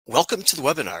Welcome to the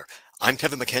webinar. I'm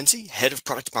Kevin McKenzie, Head of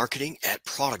Product Marketing at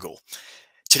Prodigal.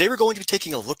 Today we're going to be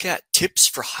taking a look at tips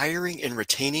for hiring and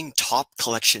retaining top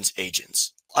collections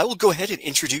agents. I will go ahead and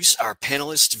introduce our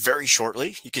panelists very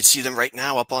shortly. You can see them right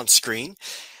now up on screen,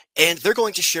 and they're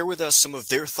going to share with us some of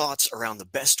their thoughts around the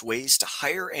best ways to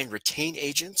hire and retain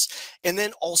agents, and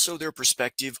then also their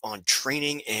perspective on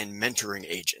training and mentoring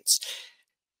agents.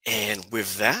 And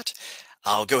with that,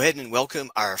 I'll go ahead and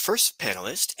welcome our first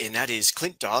panelist, and that is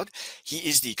Clint Daoud. He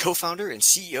is the co-founder and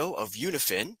CEO of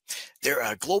Unifin. They're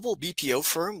a global BPO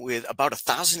firm with about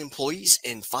 1,000 employees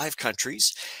in 5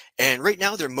 countries. And right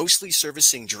now, they're mostly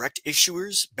servicing direct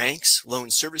issuers, banks,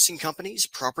 loan servicing companies,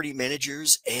 property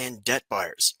managers, and debt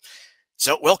buyers.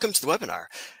 So welcome to the webinar.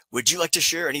 Would you like to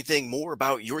share anything more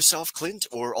about yourself, Clint,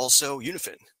 or also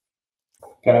Unifin?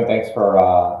 Kevin, thanks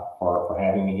for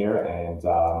having me here, and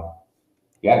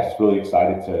yeah, just really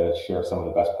excited to share some of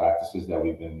the best practices that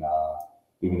we've been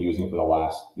using for the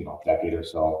last decade or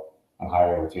so on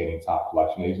hiring and retaining top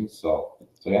collection agents. So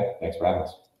yeah, thanks for having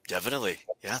us. Definitely.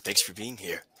 Yeah, thanks for being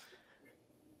here.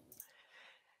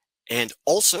 And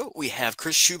also, we have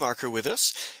Chris Schumacher with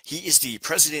us. He is the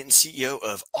president and CEO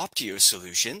of Optio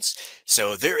Solutions.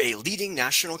 So they're a leading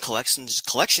national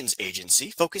collections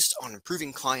agency focused on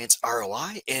improving clients'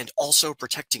 ROI and also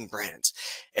protecting brands.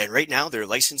 And right now, they're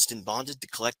licensed and bonded to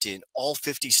collect in all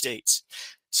 50 states.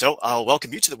 So I'll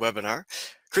welcome you to the webinar.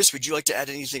 Chris, would you like to add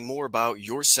anything more about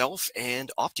yourself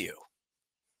and Optio?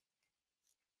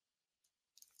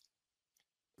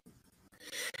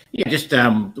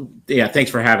 Yeah,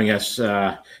 thanks for having us,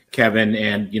 Kevin,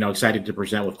 and excited to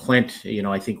present with Clint.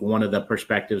 I think one of the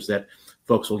perspectives that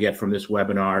folks will get from this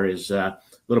webinar is a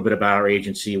little bit about our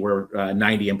agency. We're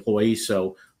 90 employees,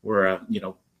 so we're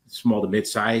small to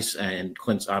mid-size, and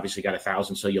Clint's obviously got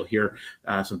 1,000, so you'll hear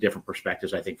some different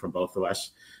perspectives, I think, from both of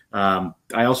us.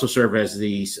 I also serve as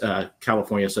the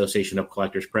California Association of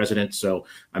Collectors president, so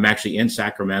I'm actually in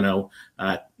Sacramento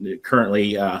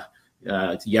currently.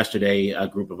 Yesterday, a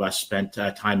group of us spent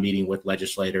time meeting with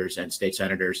legislators and state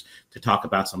senators to talk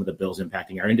about some of the bills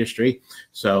impacting our industry.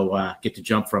 So get to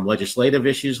jump from legislative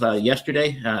issues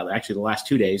yesterday, actually the last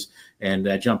 2 days, and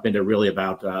jump into really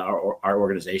about our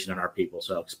organization and our people.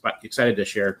 So excited to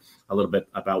share a little bit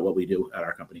about what we do at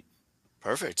our company.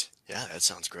 Perfect. Yeah, that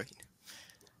sounds great.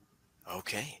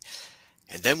 Okay.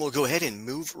 And then we'll go ahead and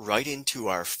move right into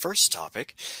our first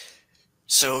topic.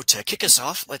 So to kick us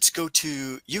off, let's go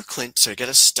to you, Clint, to get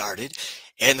us started.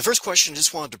 And the first question I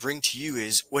just wanted to bring to you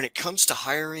is, when it comes to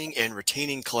hiring and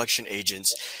retaining collection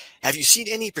agents, have you seen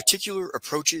any particular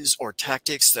approaches or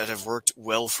tactics that have worked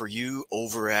well for you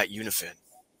over at Unifin?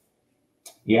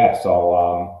 Yeah,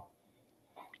 so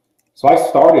I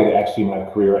started actually my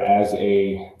career as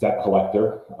a debt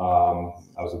collector.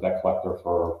 I was a debt collector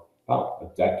for about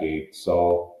a decade.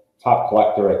 So top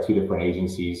collector at 2 different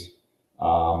agencies.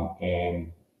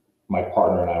 And my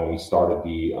partner and I, when we started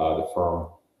the firm,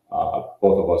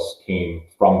 both of us came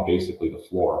from basically the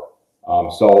floor.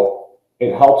 So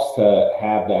it helps to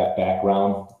have that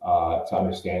background to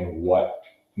understand what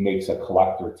makes a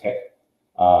collector tick.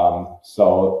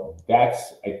 So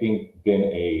that's, I think, been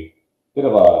a bit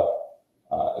of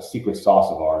a secret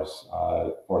sauce of ours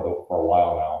for a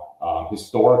while now.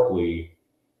 Historically,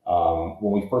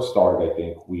 when we first started, I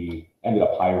think we ended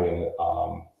up hiring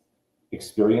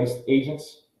experienced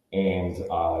agents, and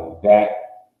that,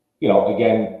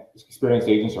 again, experienced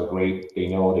agents are great. They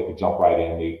know they could jump right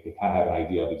in. They kind of have an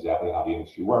idea of exactly how the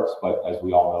industry works. But as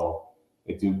we all know,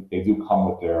 they do come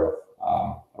with their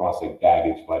I don't want to say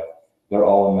baggage, but their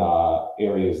own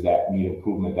areas that need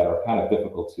improvement that are kind of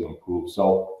difficult to improve.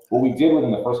 So what we did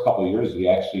within the first couple of years, we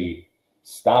actually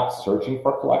stopped searching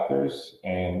for collectors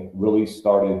and really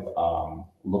started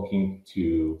looking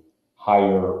to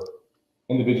hire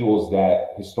individuals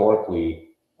that historically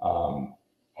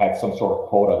had some sort of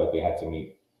quota that they had to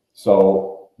meet.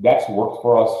 So that's worked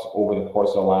for us over the course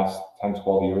of the last 10,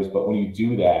 12 years. But when you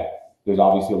do that, there's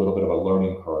obviously a little bit of a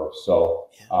learning curve. So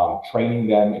training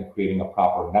them and creating a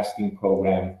proper nesting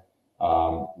program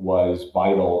was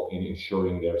vital in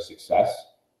ensuring their success.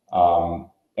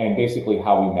 And basically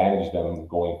how we manage them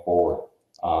going forward.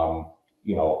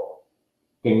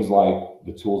 Things like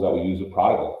the tools that we use with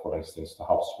Prodigal, for instance, to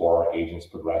help score our agents'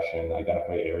 progression,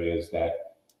 identify areas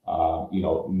that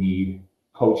need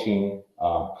coaching,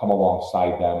 come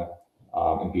alongside them,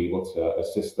 and be able to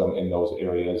assist them in those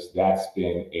areas. That's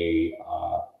been an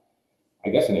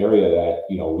area that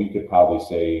we could probably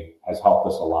say has helped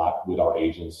us a lot with our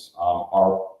agents.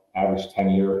 Our average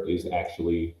tenure is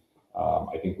actually,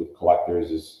 I think with collectors,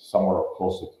 is somewhere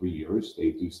close to 3 years.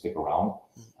 They do stick around.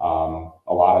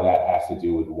 A lot of that has to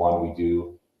do with, one, we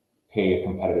do pay a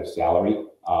competitive salary,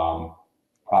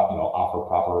 offer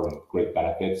proper and great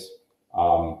benefits,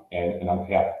 and an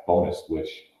uncapped bonus, which,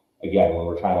 again, when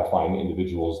we're trying to find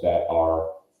individuals that are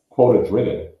quota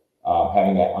driven,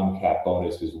 having that uncapped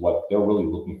bonus is what they're really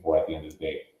looking for at the end of the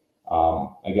day.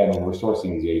 Again, when we're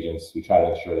sourcing these agents, we try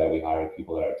to ensure that we hire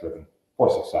people that are driven for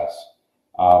success.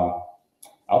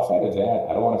 Outside of that,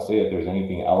 I don't want to say that there's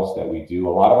anything else that we do.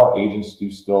 A lot of our agents do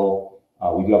still,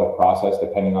 we do have a process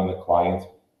depending on the client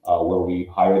where we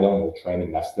hire them, we'll train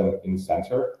and nest them in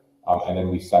center, and then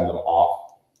we send them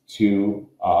off to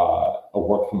a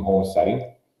work from home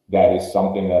setting. That is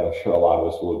something that I'm sure a lot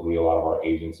of us will agree, a lot of our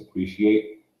agents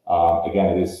appreciate.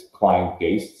 Again, it is client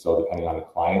based, so depending on the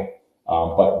client,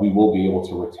 but we will be able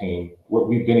to retain,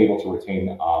 we've been able to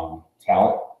retain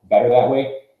talent better that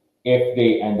way. If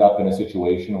they end up in a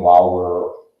situation while we're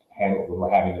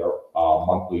having their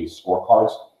monthly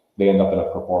scorecards, they end up in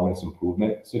a performance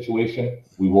improvement situation,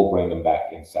 we will bring them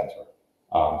back in center.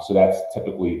 So that's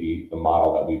typically the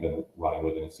model that we've been running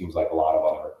with, and it seems like a lot of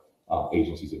other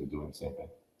agencies have been doing the same thing.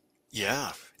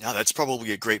 Yeah, now that's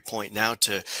probably a great point now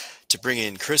to bring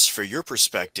in Chris for your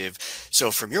perspective. So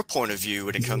from your point of view,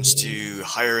 when it comes to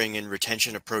hiring and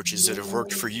retention approaches that have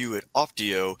worked for you at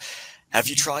Optio, have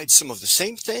you tried some of the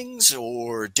same things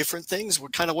or different things?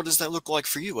 What does that look like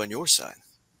for you on your side?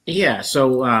 Yeah.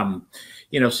 So,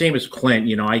 same as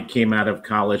Clint, I came out of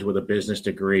college with a business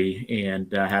degree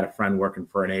and had a friend working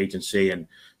for an agency and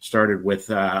started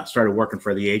working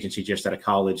for the agency just out of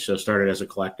college. So started as a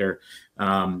collector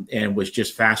and was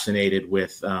just fascinated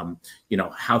with,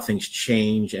 how things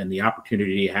change and the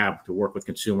opportunity you have to work with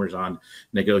consumers on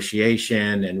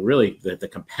negotiation, and really the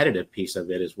competitive piece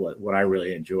of it is what I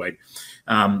really enjoyed.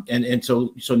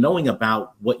 So knowing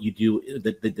about what you do,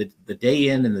 the day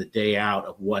in and the day out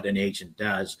of what an agent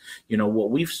does, what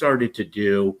we've started to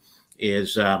do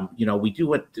is, we do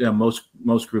what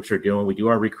most groups are doing. We do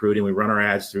our recruiting. We run our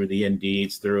ads through the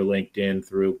Indeeds, through LinkedIn,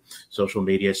 through social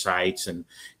media sites, and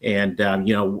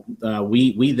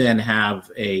we then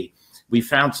have we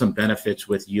found some benefits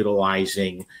with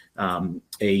utilizing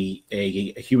a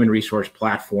human resource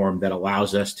platform that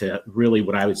allows us to really,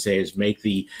 what I would say is, make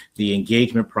the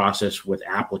engagement process with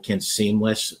applicants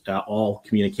seamless, all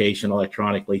communication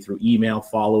electronically through email,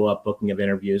 follow-up, booking of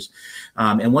interviews.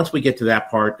 And once we get to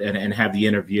that part and have the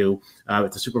interview,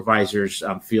 if the supervisors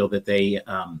feel that they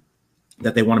want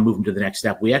to move them to the next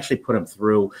step, we actually put them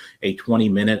through a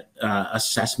 20-minute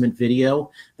assessment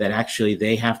video that actually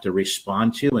they have to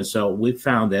respond to. And so we've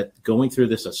found that going through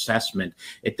this assessment,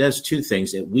 it does two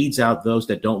things. It weeds out those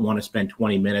that don't want to spend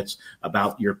 20 minutes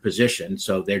about your position.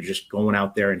 So they're just going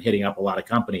out there and hitting up a lot of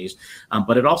companies.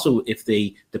 But it also,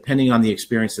 depending on the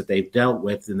experience that they've dealt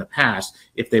with in the past,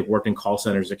 if they've worked in call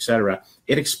centers, et cetera,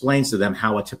 it explains to them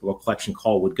how a typical collection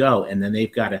call would go. And then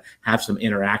they've got to have some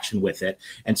interaction with it.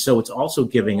 And so it's also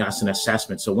giving us an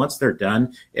assessment. So once they're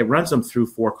done, it runs them through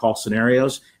 4 call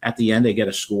scenarios. At the end, they get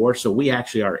a score. So we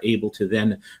actually are able to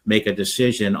then make a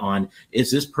decision on,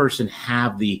 is this person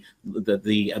have the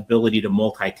ability to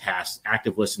multitask,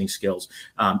 active listening skills,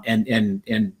 and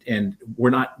we're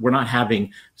not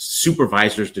having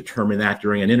supervisors determine that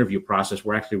during an interview process.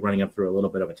 We're actually running them through a little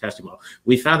bit of a testing model.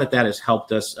 We found that has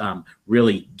helped us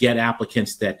really get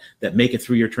applicants that make it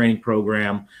through your training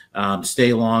program,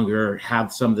 stay longer,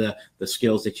 have some of the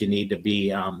skills that you need to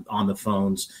be on the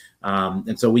phones.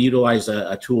 And so we utilize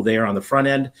a tool there on the front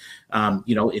end.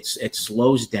 It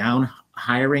slows down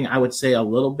hiring, I would say, a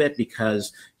little bit,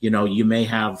 because you may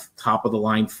have top of the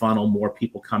line funnel, more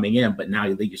people coming in, but now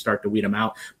you start to weed them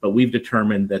out. But we've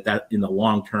determined that in the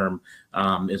long term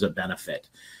is a benefit.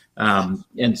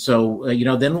 And so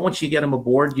then once you get them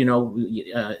aboard,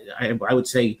 I would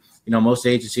say, most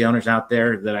agency owners out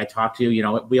there that I talk to,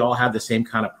 we all have the same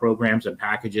kind of programs and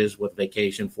packages with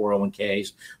vacation,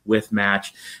 401ks, with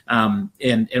match. And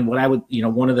what I would,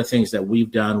 one of the things that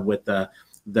we've done with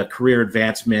the career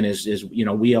advancement is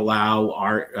we allow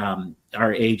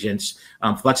our agents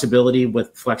flexibility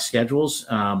with flex schedules.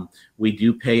 We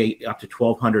do pay up to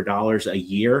 $1,200 a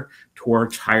year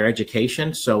towards higher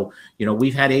education. So,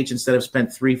 we've had agents that have spent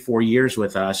 3-4 years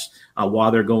with us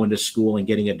while they're going to school and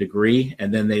getting a degree.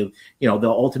 And then they'll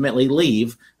ultimately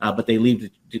leave, but they leave,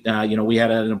 we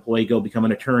had an employee go become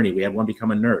an attorney. We had one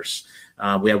become a nurse.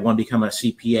 We had one become a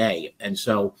CPA. And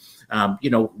so,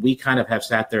 we kind of have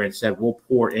sat there and said, we'll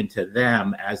pour into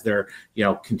them as they're,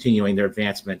 continuing their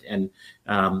advancement. And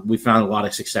we found a lot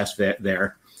of success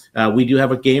there. We do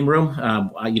have a game room.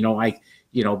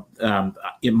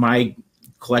 In my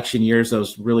collection years,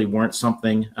 those really weren't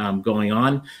something going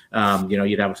on.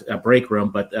 You'd have a break room,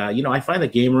 but I find the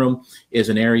game room is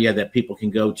an area that people can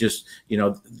go just,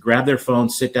 grab their phone,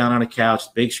 sit down on a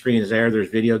couch, big screen is there. There's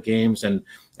video games and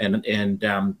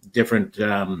different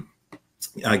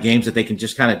games that they can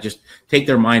just kind of just take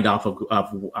their mind off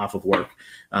of work.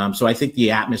 So I think the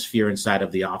atmosphere inside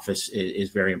of the office is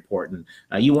very important.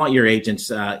 You want your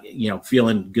agents,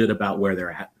 feeling good about where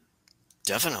they're at.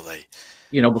 Definitely.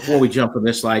 Before we jump on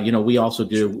this slide, we also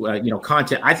do,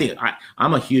 content. I think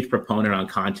I'm a huge proponent on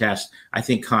contests. I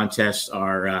think contests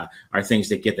are things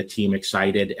that get the team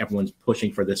excited. Everyone's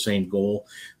pushing for the same goal.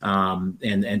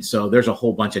 And so there's a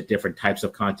whole bunch of different types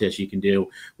of contests you can do.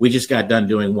 We just got done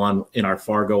doing one in our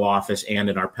Fargo office and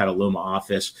in our Petaluma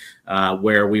office,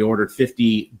 where we ordered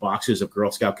 50 boxes of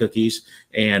Girl Scout cookies.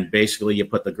 And basically you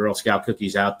put the Girl Scout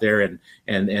cookies out there and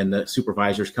the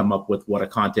supervisors come up with what a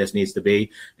contest needs to be.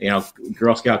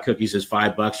 Girl Scout cookies is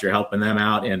 $5. You're helping them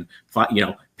out, and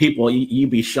people, you'd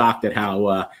be shocked at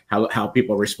how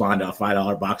people respond to a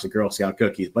 $5 box of Girl Scout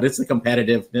cookies. But it's the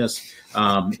competitiveness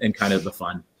and kind of the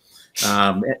fun.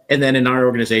 And then in our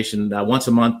organization, once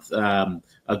a month,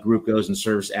 a group goes and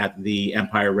serves at the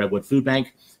Empire Redwood Food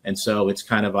Bank. And so it's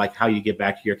kind of like how you give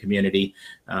back to your community.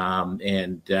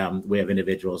 And we have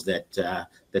individuals that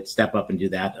step up and do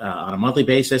that on a monthly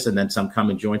basis, and then some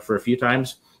come and join for a few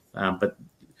times. But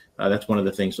that's one of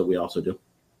the things that we also do.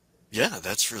 Yeah,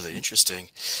 that's really interesting.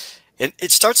 And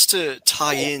it starts to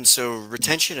tie in. So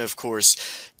retention, of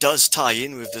course, does tie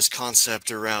in with this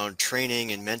concept around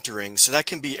training and mentoring. So that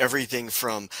can be everything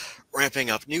from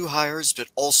ramping up new hires, but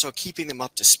also keeping them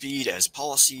up to speed as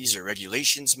policies or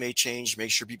regulations may change, make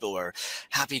sure people are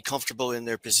happy, comfortable in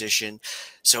their position.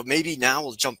 So maybe now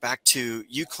we'll jump back to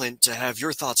you, Clint, to have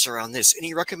your thoughts around this.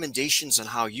 Any recommendations on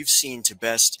how you've seen to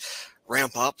best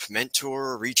ramp up,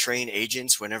 mentor, retrain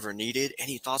agents whenever needed?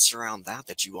 Any thoughts around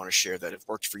that you want to share that have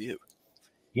worked for you?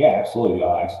 Yeah, absolutely.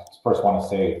 I first want to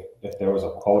say, if there was a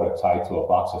quota tied to a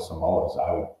box of Samoas,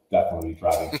 I would definitely be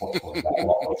driving towards that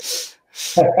level.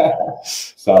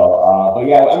 So, but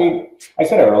yeah, I mean, I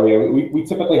said it earlier, we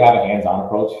typically have a hands-on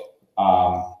approach.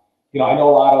 I know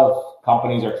a lot of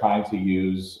companies are trying to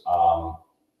use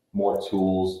more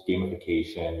tools,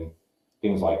 gamification,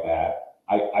 things like that.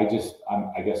 I guess I'm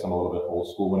a little bit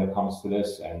old school when it comes to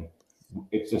this, and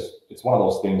it's one of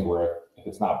those things where if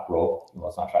it's not broke,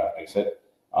 let's not try to fix it.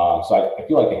 So I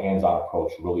feel like the hands-on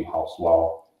approach really helps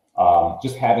well.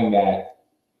 Just having that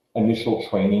initial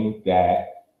training that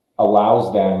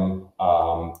allows them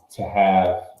to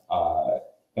have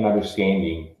an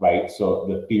understanding, right? So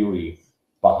the theory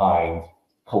behind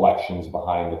collections,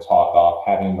 behind the talk off,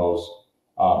 having those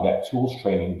that tools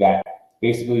training that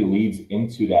basically leads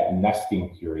into that nesting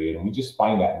period. And we just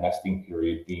find that nesting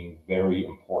period being very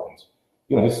important.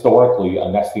 Historically,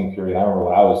 a nesting period, I remember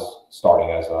when I was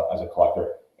starting as a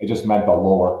collector, it just meant a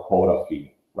lower quota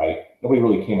fee, right? Nobody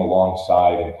really came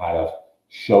alongside and kind of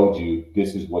showed you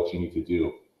this is what you need to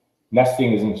do.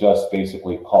 Nesting isn't just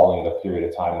basically calling it a period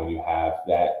of time when you have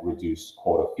that reduced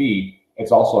quota fee.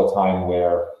 It's also a time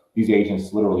where these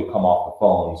agents literally come off the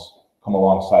phones, come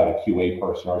alongside a QA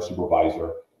person or a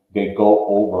supervisor. They go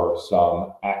over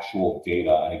some actual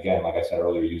data. And again, like I said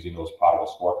earlier, using those prodigal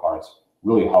scorecards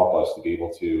really help us to be able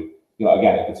to,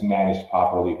 again, if it's managed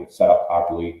properly, if it's set up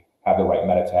properly, have the right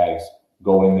meta tags,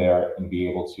 go in there and be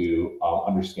able to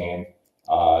understand,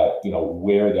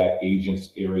 where that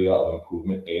agent's area of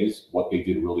improvement is, what they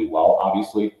did really well,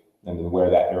 obviously, and then where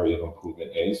that area of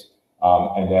improvement is.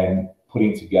 And then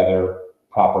putting together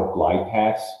proper glide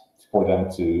paths for them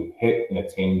to hit and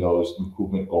attain those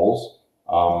improvement goals.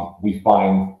 We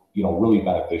find, really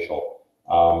beneficial.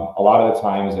 A lot of the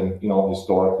times, and,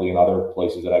 historically in other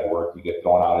places that I've worked, you get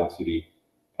thrown out into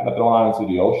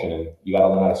the ocean and you got to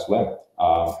learn how to swim.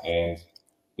 And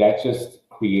that just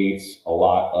creates a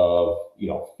lot of,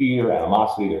 fear,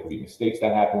 animosity. There could be mistakes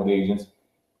that happen with agents.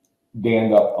 They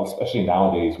end up, especially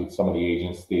nowadays with some of the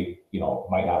agents, they,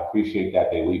 might not appreciate that,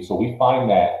 they leave. So we find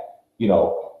that,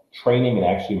 training and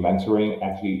actually mentoring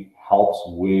actually helps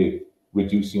with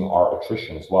reducing our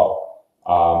attrition as well.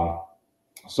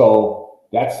 So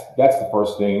that's the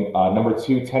first thing. Number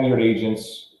two, tenured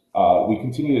agents, we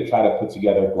continue to try to put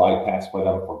together glide paths for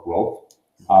them for growth.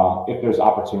 If there's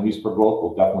opportunities for growth,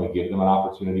 we'll definitely give them an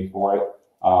opportunity for it.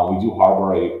 We do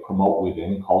harbor a promote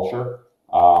within culture.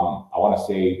 I want to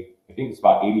say, I think it's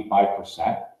about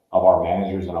 85% of our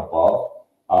managers and above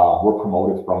were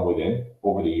promoted from within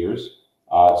over the years.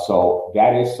 So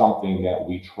that is something that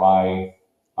we try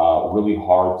really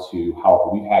hard to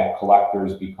help. We've had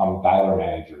collectors become dialer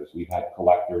managers. We've had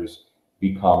collectors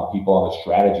become people on the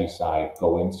strategy side,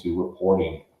 go into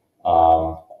reporting.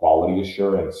 quality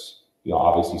assurance,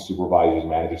 obviously supervisors,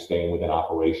 managers staying within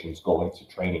operations, going to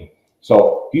training.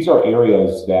 So these are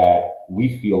areas that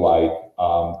we feel like,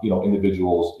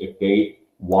 individuals, if they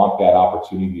want that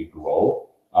opportunity to grow,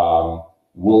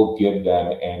 we'll give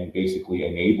them and basically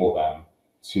enable them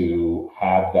to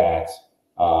have that,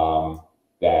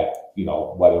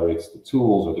 whether it's the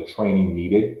tools or the training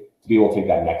needed to be able to take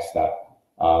that next step.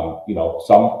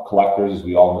 Some collectors, as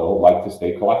we all know, like to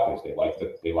stay collectors. They like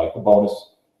the bonus.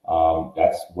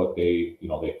 That's what they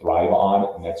thrive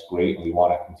on, and that's great. And we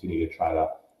want to continue to try to,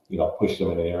 push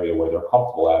them in an area where they're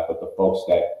comfortable at. But the folks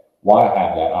that want to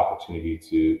have that opportunity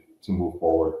to move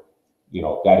forward,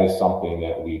 that is something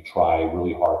that we try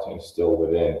really hard to instill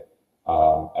within,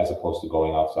 as opposed to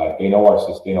going outside. They know our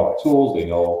system, they know our tools, they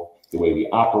know the way we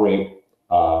operate,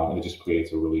 and it just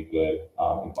creates a really good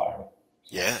environment.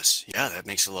 Yes, yeah, that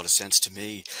makes a lot of sense to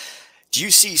me. Do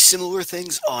you see similar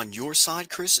things on your side,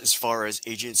 Chris, as far as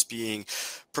agents being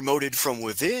promoted from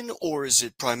within, or is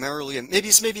it primarily, and maybe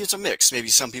it's a mix. Maybe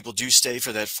some people do stay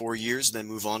for that 4 years and then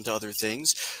move on to other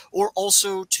things. Or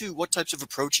also, too, what types of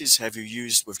approaches have you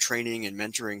used with training and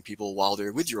mentoring people while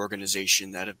they're with your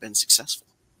organization that have been successful?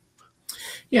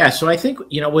 Yeah, so I think,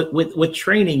 with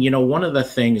training, one of the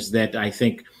things that I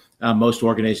think most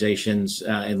organizations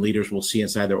and leaders will see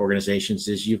inside their organizations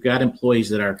is you've got employees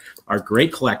that are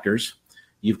great collectors,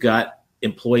 you've got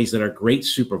employees that are great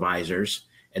supervisors,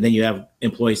 and then you have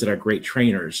employees that are great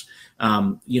trainers.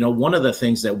 One of the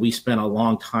things that we spent a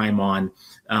long time on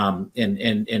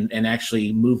and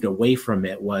actually moved away from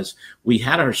it was we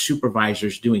had our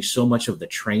supervisors doing so much of the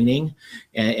training,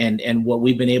 and what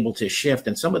we've been able to shift,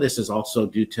 and some of this is also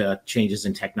due to changes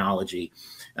in technology.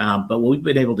 But what we've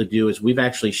been able to do is we've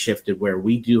actually shifted where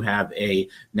we do have a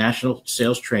national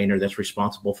sales trainer that's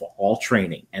responsible for all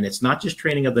training. And it's not just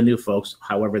training of the new folks.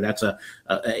 However, that's a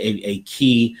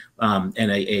key and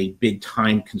a big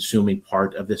time consuming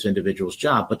part of this individual's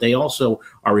job. But they also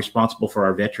are responsible for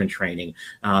our veteran training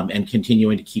and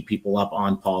continuing to keep people up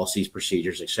on policies,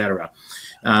 procedures, et cetera.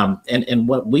 And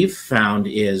what we've found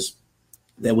is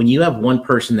that when you have one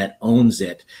person that owns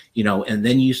it, and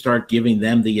then you start giving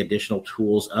them the additional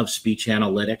tools of speech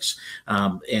analytics,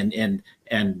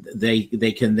 and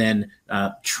they can then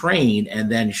train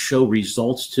and then show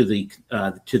results to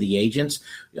the agents,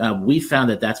 we found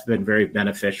that that's been very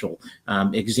beneficial.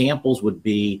 Examples would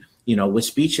be, with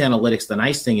speech analytics, the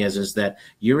nice thing is that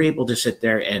you're able to sit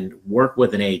there and work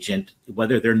with an agent,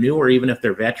 whether they're new or even if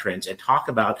they're veterans, and talk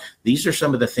about these are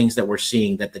some of the things that we're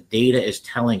seeing that the data is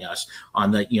telling us on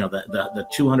the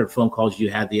 200 phone calls you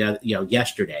had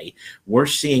yesterday. We're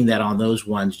seeing that on those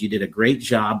ones, you did a great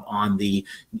job on the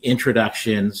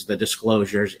introductions, the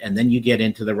disclosures, and then you get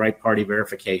into the right party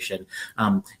verification.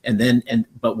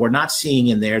 But we're not seeing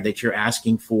in there that you're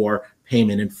asking for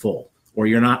payment in full, or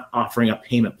you're not offering a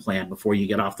payment plan before you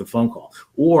get off the phone call,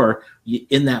 or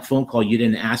in that phone call, you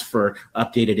didn't ask for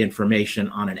updated information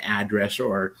on an address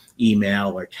or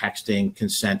email or texting,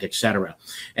 consent, et cetera.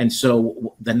 And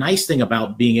so the nice thing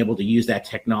about being able to use that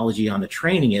technology on the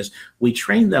training is we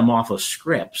train them off of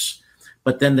scripts,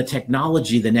 but then the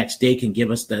technology the next day can give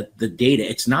us the data.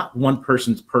 It's not one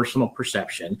person's personal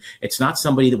perception. It's not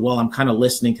somebody that, well, I'm kind of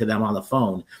listening to them on the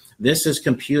phone. This is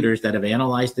computers that have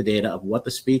analyzed the data of what the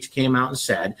speech came out and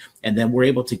said, and then we're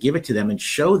able to give it to them and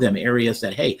show them areas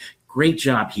that, hey, great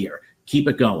job here. Keep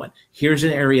it going. Here's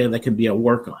an area that can be a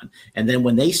work on. And then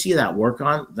when they see that work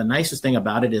on, the nicest thing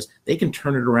about it is they can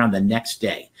turn it around the next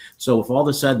day. So if all of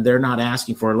a sudden they're not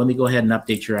asking for, let me go ahead and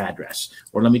update your address,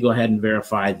 or let me go ahead and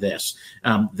verify this,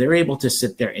 they're able to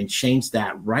sit there and change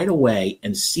that right away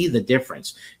and see the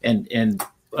difference. And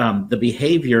the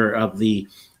behavior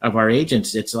of our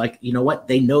agents, it's like, you know what,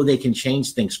 they know they can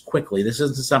change things quickly. This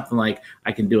isn't something like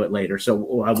I can do it later. So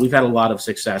we've had a lot of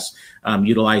success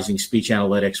utilizing speech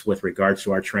analytics with regards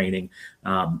to our training.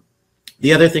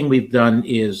 The other thing we've done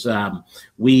is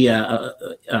we a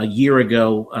year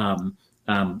ago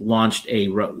launched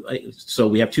so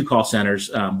we have 2 call centers.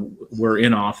 We're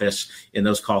in office in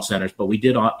those call centers, but we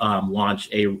did launch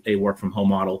a work from home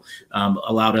model,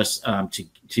 allowed us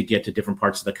to get to different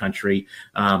parts of the country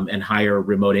and hire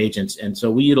remote agents. And so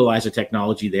we utilize a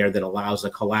technology there that allows a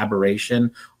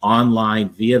collaboration online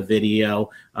via video,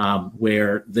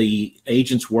 where the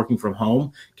agents working from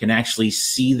home can actually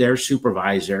see their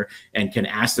supervisor and can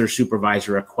ask their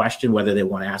supervisor a question, whether they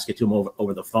want to ask it to them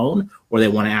over the phone or they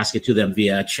want to ask it to them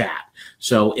via chat.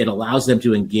 So it allows them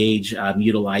to engage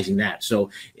utilizing that. So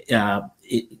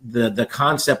the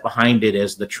concept behind it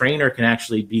is the trainer can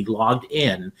actually be logged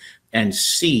in and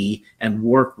see and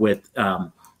work with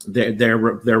they're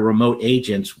remote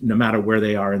agents, no matter where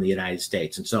they are in the United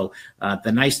States. And so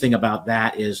the nice thing about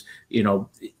that is,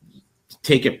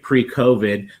 take it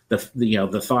pre-COVID,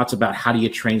 the thoughts about how do you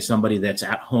train somebody that's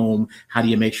at home, how do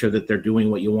you make sure that they're doing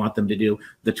what you want them to do.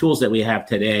 The tools that we have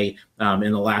today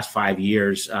in the last 5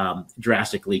 years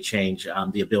drastically change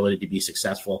the ability to be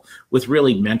successful with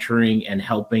really mentoring and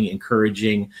helping,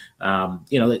 encouraging. I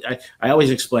always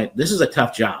explain, this is a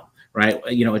tough job, right?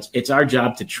 It's our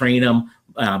job to train them,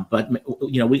 but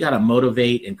we got to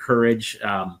motivate, encourage,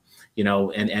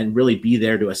 and really be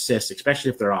there to assist, especially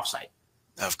if they're offsite.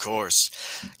 Of course.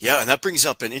 Yeah, and that brings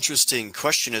up an interesting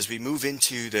question as we move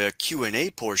into the Q&A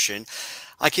portion.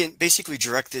 I can basically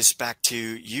direct this back to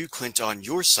you, Clint, on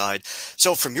your side.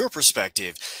 So from your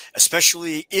perspective,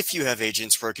 especially if you have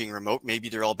agents working remote, maybe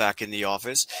they're all back in the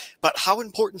office, but how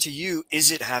important to you is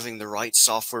it having the right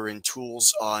software and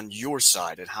tools on your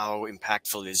side, and how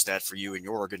impactful is that for you and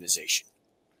your organization?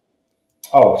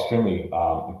 Oh, extremely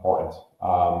important.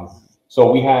 So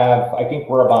we have, I think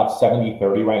we're about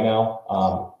 70-30 right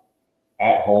now,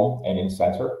 at home and in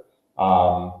center.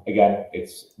 Again,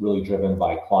 it's really driven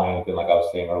by client. And like I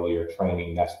was saying earlier,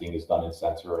 training, nesting is done in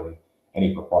center, and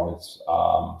any performance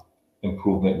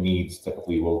improvement needs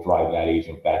typically will drive that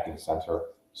agent back in center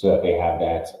so that they have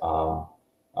that,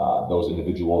 those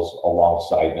individuals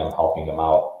alongside them, helping them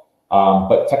out.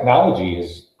 But technology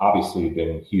has obviously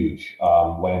been huge.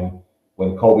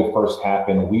 When COVID first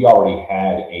happened, we already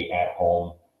had a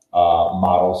at-home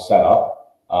model set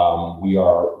up. We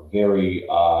are very,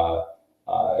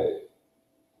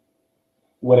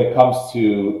 when it comes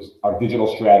to our digital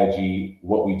strategy,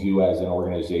 what we do as an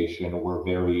organization, we're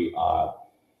very,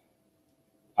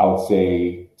 I would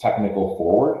say, technical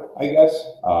forward, I guess.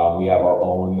 We have our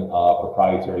own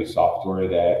proprietary software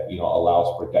that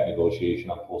allows for debt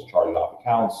negotiation on post-charge-off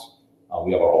accounts.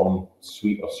 We have our own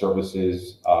suite of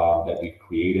services that we've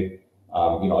created.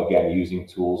 Again, using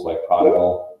tools like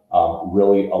Prodigal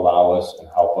really allow us and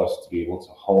help us to be able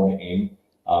to hone in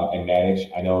and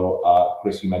manage. I know,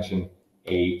 Chris, you mentioned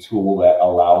a tool that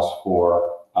allows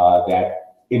for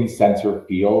that in-center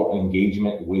feel.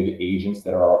 Engagement with agents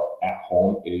that are at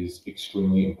home is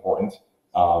extremely important.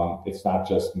 It's not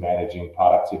just managing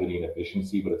productivity and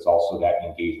efficiency, but it's also that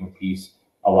engagement piece,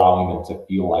 allowing them to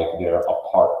feel like they're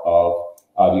a part of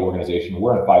the organization.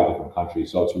 We're in 5 different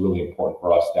countries, so it's really important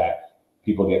for us that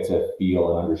people get to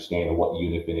feel and understand what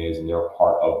Unifin is, and they're a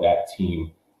part of that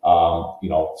team.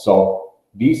 So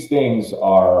these things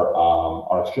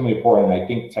are extremely important, and I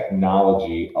think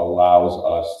technology allows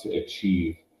us to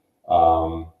achieve, a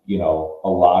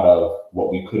lot of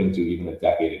what we couldn't do even a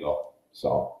decade ago.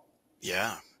 So,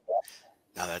 yeah,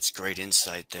 now that's great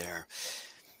insight there.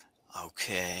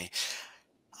 Okay.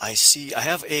 I see. I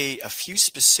have a few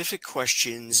specific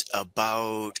questions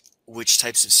about which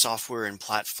types of software and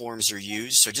platforms are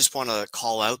used. So I just want to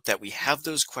call out that we have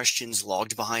those questions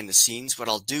logged behind the scenes. What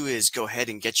I'll do is go ahead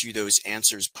and get you those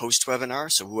answers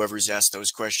post-webinar. So whoever's asked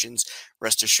those questions,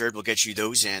 rest assured we'll get you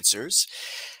those answers.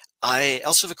 I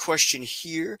also have a question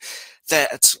here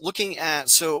that's looking at,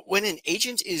 so when an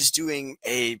agent is doing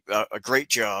a great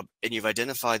job and you've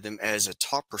identified them as a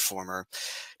top performer,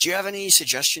 do you have any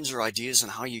suggestions or ideas on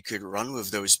how you could run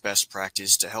with those best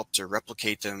practices to help to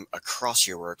replicate them across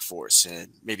your workforce?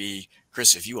 And maybe,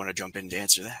 Chris, if you want to jump in to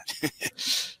answer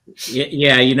that.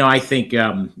 Yeah, I think,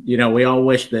 we all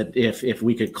wish that if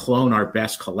we could clone our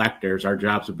best collectors, our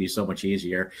jobs would be so much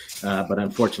easier. But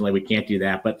unfortunately, we can't do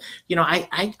that. But,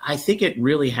 I think it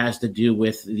really has to do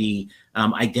with the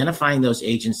identifying those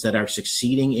agents that are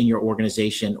succeeding in your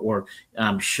organization, or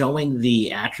showing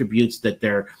the attributes that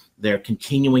they're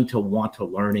continuing to want to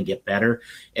learn and get better.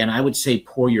 And I would say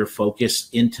pour your focus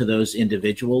into those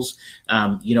individuals.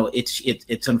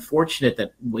 It's unfortunate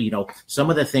that, some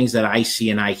of the things that I see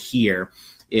and I hear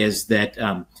is that,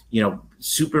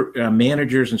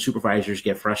 managers and supervisors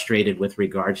get frustrated with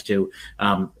regards to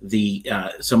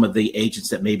some of the agents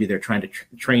that maybe they're trying to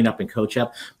train up and coach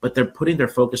up, but they're putting their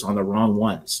focus on the wrong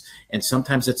ones. And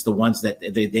sometimes it's the ones that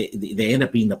they end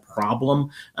up being the problem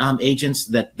agents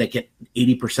that get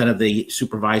 80% of the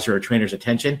supervisor or trainer's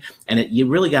attention. And you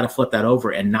really got to flip that over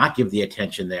and not give the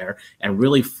attention there, and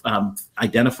really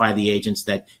identify the agents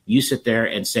that you sit there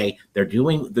and say they're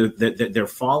doing, they're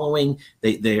following,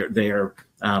 they're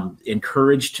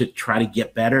encouraged to try to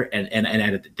get better, and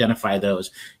identify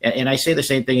those. And I say the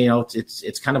same thing,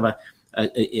 it's kind of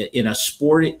in a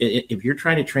sport, if you're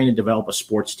trying to train and develop a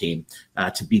sports team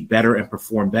to be better and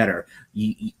perform better,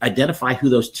 you identify who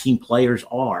those team players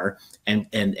are, and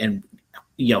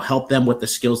help them with the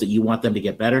skills that you want them to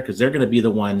get better, because they're going to be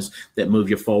the ones that move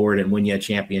you forward and win you a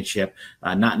championship,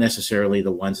 not necessarily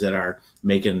the ones that are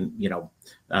making,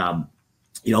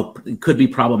 could be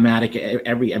problematic.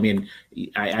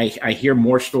 I hear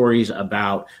more stories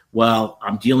about, well,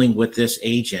 I'm dealing with this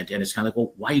agent, and it's kind of like,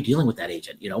 well, why are you dealing with that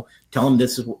agent? Tell them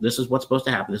this is what's supposed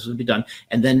to happen. This is going to be done.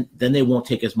 And then they won't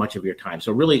take as much of your time.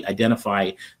 So really identify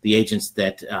the agents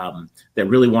that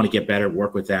really want to get better,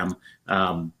 work with them.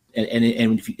 And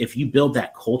if you build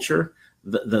that culture,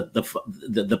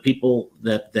 the people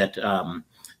that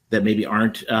maybe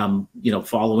aren't,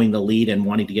 following the lead and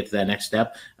wanting to get to that next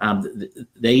step,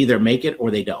 they either make it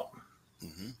or they don't.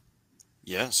 Mm-hmm.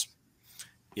 Yes.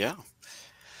 Yeah.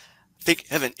 I think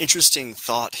I have an interesting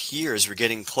thought here as we're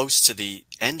getting close to the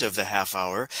end of the half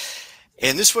hour.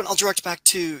 And this one I'll direct back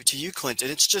to you, Clint.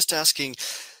 And it's just asking,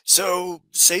 so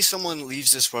say someone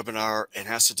leaves this webinar and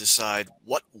has to decide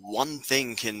what one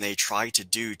thing can they try to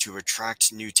do to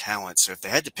attract new talent. So if they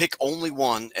had to pick only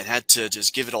one and had to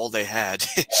just give it all they had,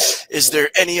 is there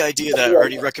any idea that or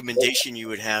any recommendation you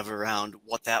would have around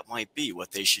what that might be,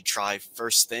 what they should try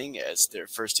first thing as their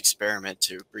first experiment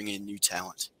to bring in new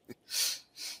talent?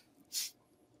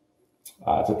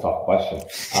 It's a tough question.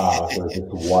 There's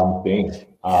just one thing.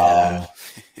 I've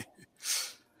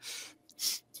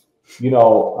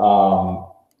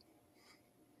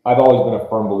always been a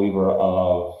firm believer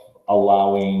of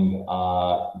allowing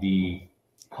the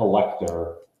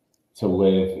collector to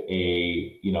live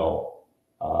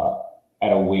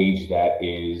at a wage that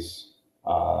is,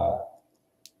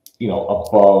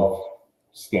 above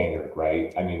standard,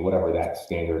 right? I mean, whatever that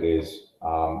standard is.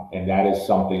 And that is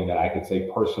something that I could say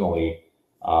personally,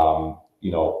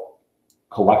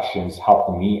 collections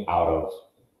helped me out of,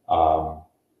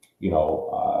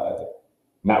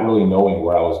 not really knowing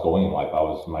where I was going in life. I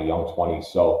was in my young 20s.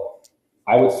 So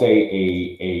I would say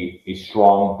a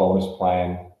strong bonus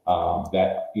plan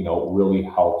that, really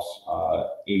helps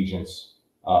agents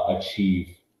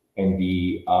achieve and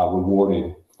be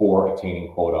rewarded for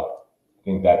attaining quota. I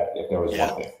think that if there was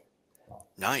one thing.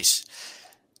 Nice.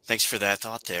 Thanks for that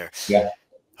thought there. Yeah.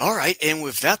 All right, and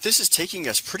with that, this is taking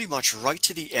us pretty much right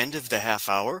to the end of the half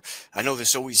hour. I know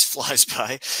this always flies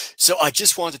by, so I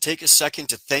just wanted to take a second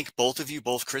to thank both of you,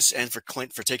 both Chris and for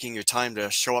Clint, for taking your time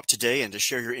to show up today and to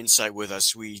share your insight with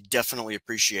us. We definitely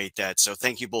appreciate that, so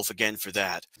thank you both again for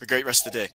that. Have a great rest of the day.